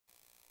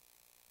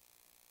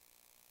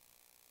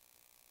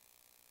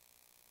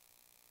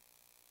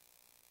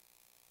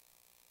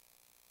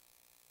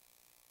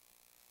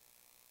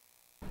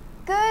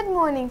Good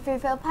morning,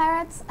 Fruitvale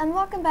Pirates, and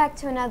welcome back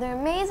to another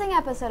amazing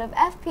episode of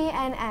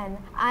Fpnn.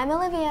 I'm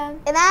Olivia.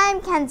 And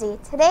I'm Kenzie.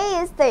 Today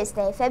is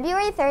Thursday,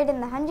 February 3rd,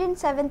 and the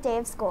 107th day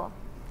of school.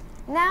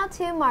 Now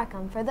to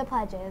Markham for the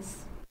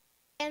pledges.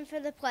 And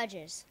for the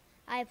pledges,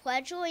 I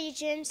pledge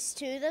allegiance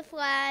to the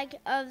flag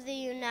of the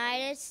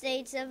United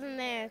States of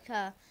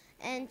America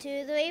and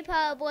to the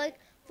republic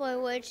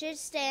for which it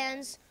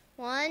stands,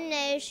 one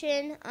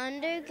nation,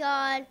 under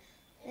God,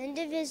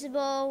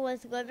 indivisible,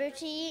 with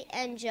liberty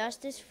and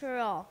justice for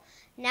all.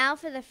 Now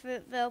for the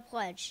Fruitvale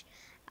Pledge.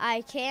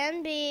 I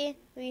can be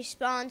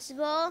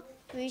responsible,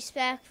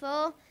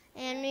 respectful,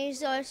 and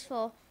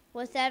resourceful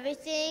with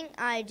everything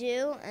I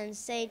do and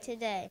say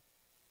today.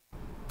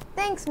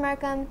 Thanks,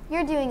 Markham.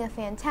 You're doing a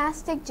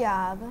fantastic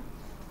job.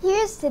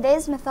 Here's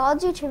today's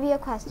mythology trivia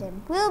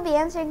question. We will be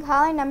answering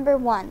caller number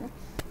 1.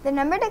 The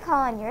number to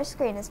call on your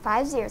screen is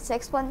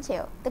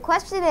 50612. The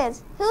question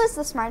is, who is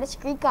the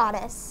smartest Greek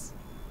goddess?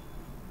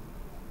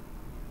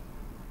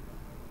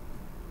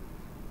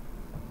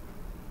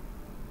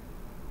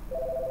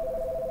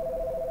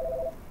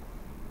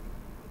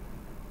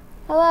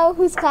 Hello,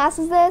 whose class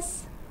is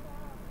this?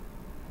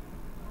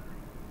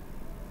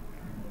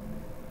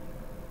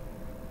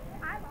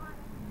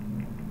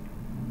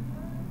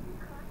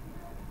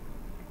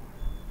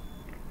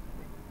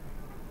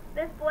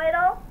 Miss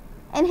Boydell?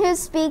 And who's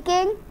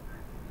speaking?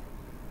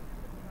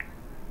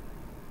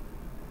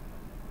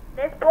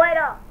 Miss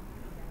Boydell?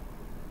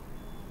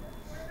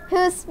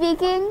 Who's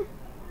speaking?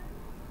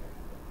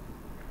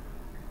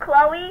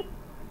 Chloe?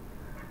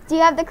 Do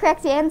you have the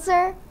correct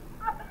answer?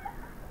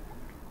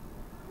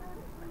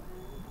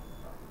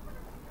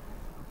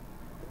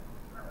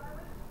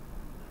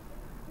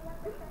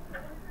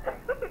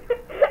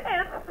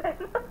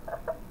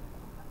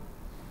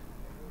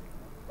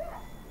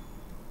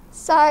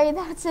 Sorry,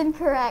 that's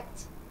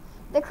incorrect.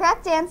 The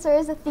correct answer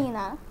is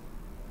Athena.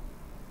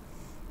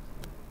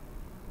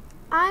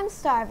 I'm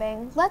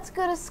starving. Let's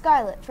go to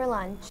Scarlett for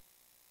lunch.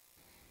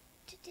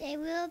 Today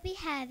we will be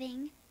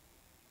having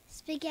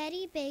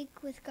spaghetti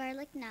baked with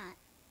garlic knot,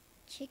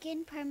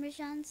 chicken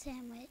parmesan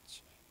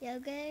sandwich,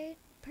 yogurt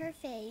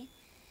parfait,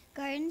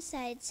 garden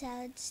side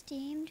salad,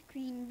 steamed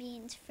green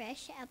beans,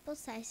 fresh apple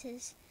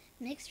slices,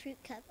 mixed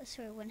fruit cup,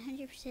 assorted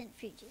 100%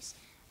 fruit juice.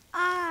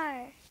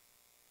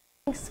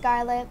 Thanks,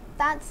 Scarlett.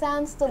 That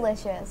sounds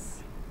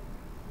delicious.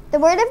 The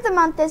word of the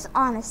month is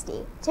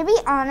honesty. To be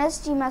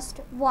honest, you must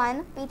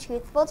 1. Be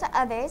truthful to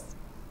others,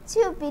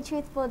 2. Be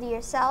truthful to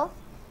yourself,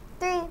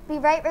 3. Be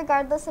right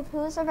regardless of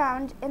who is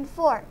around, and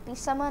 4. Be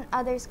someone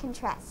others can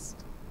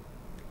trust.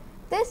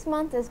 This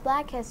month is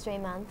Black History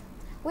Month.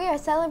 We are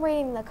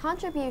celebrating the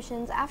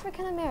contributions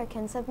African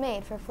Americans have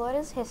made for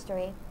Florida's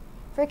history.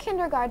 For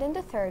kindergarten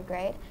to 3rd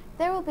grade,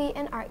 there will be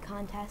an art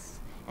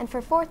contest, and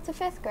for 4th to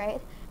 5th grade,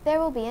 there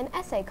will be an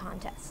essay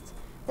contest.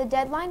 The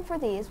deadline for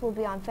these will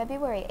be on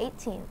February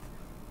 18th.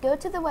 Go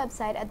to the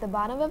website at the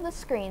bottom of the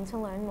screen to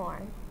learn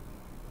more.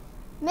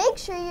 Make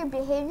sure your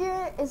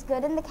behavior is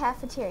good in the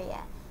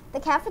cafeteria. The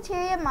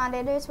cafeteria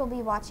monitors will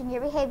be watching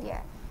your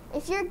behavior.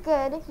 If you're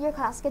good, your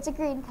class gets a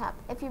green cup.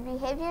 If your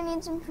behavior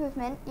needs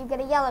improvement, you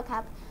get a yellow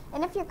cup.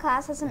 And if your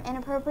class has some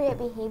inappropriate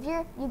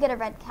behavior, you get a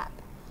red cup.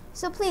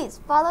 So please,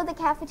 follow the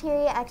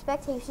cafeteria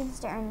expectations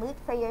to earn loot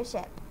for your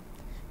ship.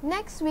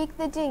 Next week,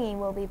 the dinghy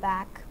will be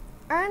back.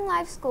 Earn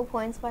life school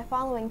points by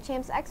following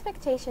Champ's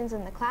expectations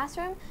in the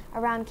classroom,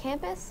 around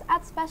campus,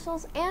 at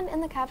specials, and in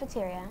the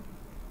cafeteria.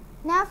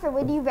 Now for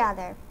Would You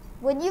Rather.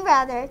 Would you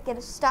rather get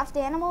a stuffed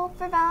animal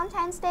for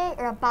Valentine's Day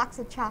or a box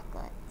of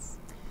chocolates?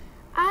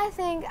 I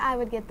think I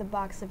would get the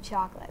box of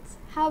chocolates.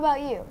 How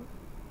about you?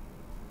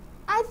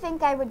 I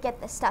think I would get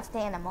the stuffed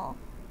animal.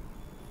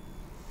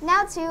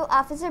 Now to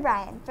Officer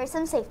Brian for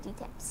some safety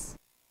tips.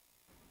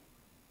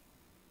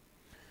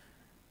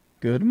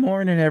 Good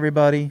morning,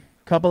 everybody.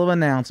 Couple of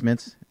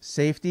announcements.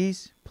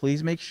 Safeties,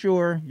 please make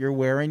sure you're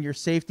wearing your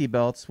safety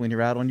belts when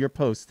you're out on your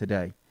post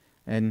today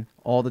and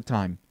all the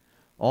time.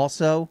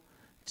 Also,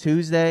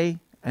 Tuesday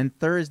and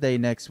Thursday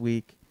next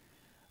week,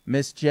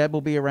 Miss Jeb will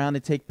be around to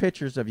take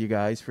pictures of you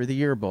guys for the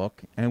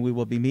yearbook, and we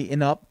will be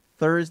meeting up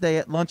Thursday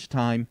at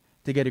lunchtime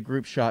to get a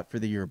group shot for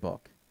the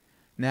yearbook.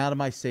 Now to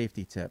my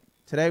safety tip.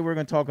 Today we're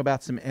going to talk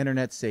about some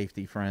internet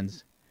safety,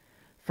 friends.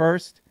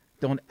 First,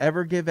 don't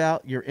ever give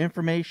out your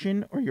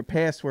information or your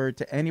password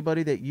to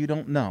anybody that you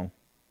don't know.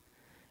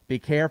 Be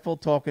careful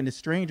talking to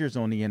strangers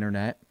on the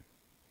internet.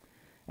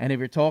 And if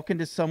you're talking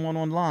to someone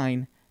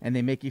online and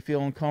they make you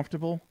feel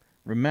uncomfortable,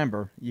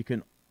 remember, you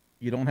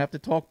don't have to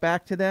talk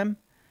back to them,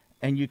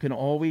 and you can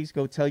always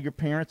go tell your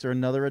parents or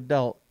another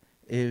adult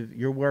if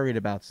you're worried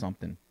about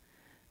something.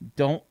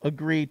 Don't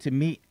agree to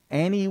meet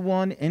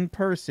anyone in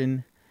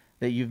person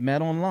that you've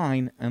met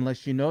online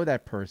unless you know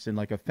that person,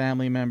 like a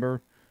family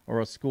member or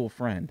a school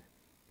friend.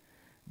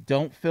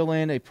 Don't fill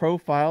in a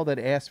profile that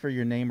asks for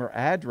your name or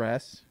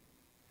address.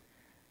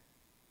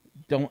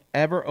 Don't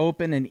ever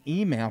open an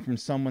email from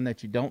someone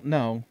that you don't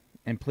know.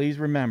 And please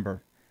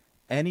remember,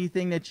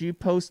 anything that you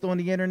post on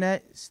the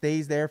internet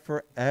stays there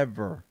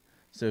forever.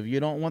 So if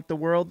you don't want the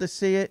world to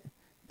see it,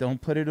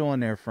 don't put it on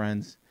there,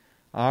 friends.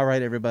 All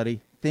right,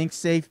 everybody. Think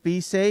safe,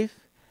 be safe.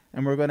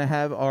 And we're going to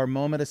have our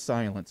moment of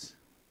silence.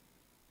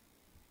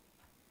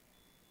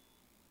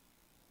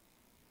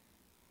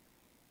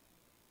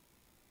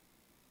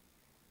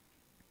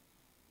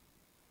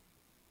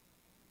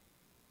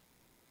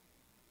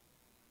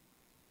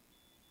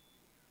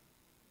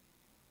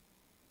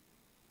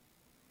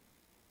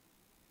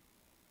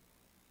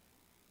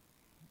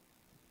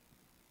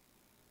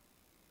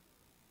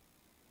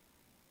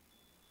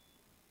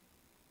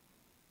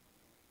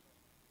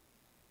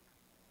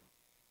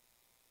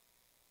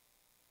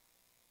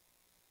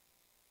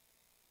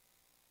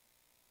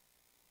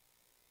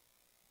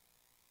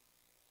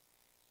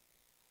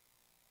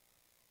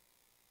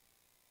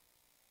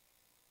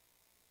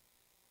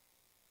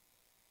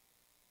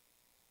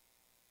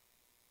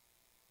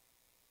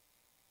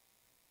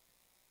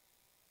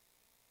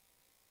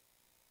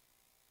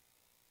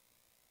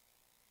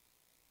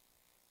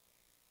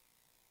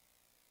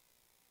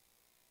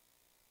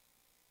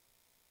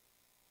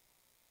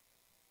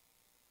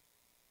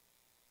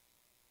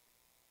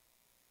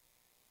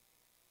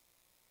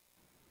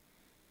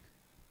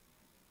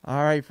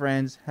 All right,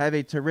 friends. Have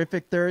a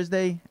terrific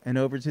Thursday, and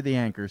over to the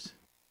anchors.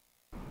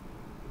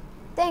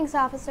 Thanks,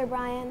 Officer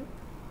Brian.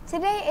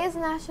 Today is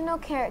National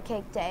Carrot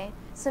Cake Day,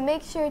 so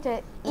make sure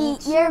to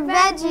Eat your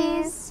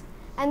veggies.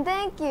 And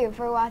thank you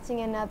for watching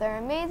another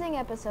amazing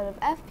episode of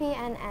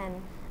FPNN.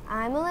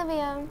 I'm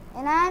Olivia.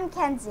 And I'm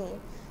Kenzie.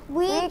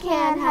 We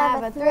can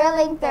have a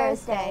thrilling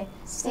Thursday.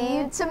 See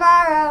you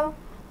tomorrow.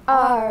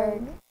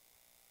 Arg.